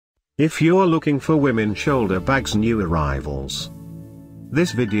If you're looking for women shoulder bags new arrivals,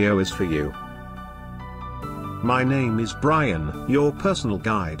 this video is for you. My name is Brian, your personal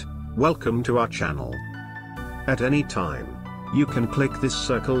guide. Welcome to our channel. At any time, you can click this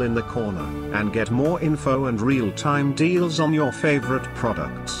circle in the corner and get more info and real-time deals on your favorite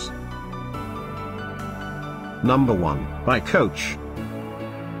products. Number 1, by Coach.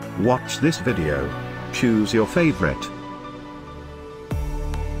 Watch this video. Choose your favorite.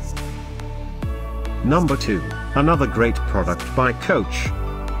 Number 2, another great product by Coach.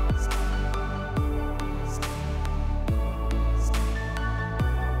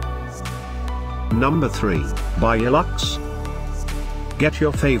 Number 3, by Yaluxe. Get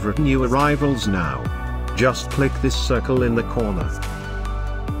your favorite new arrivals now. Just click this circle in the corner.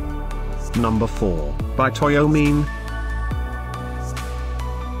 Number 4, by toyomine.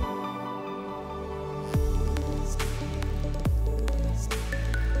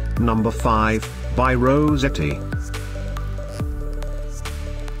 Number 5, by Rosetti.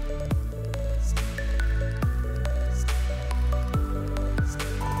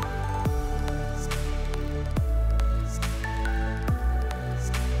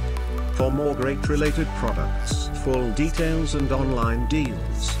 For more great related products, full details and online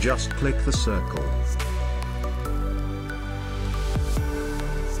deals, just click the circle.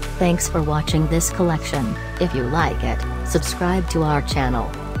 Thanks for watching this collection. If you like it, subscribe to our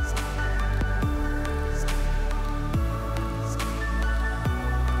channel.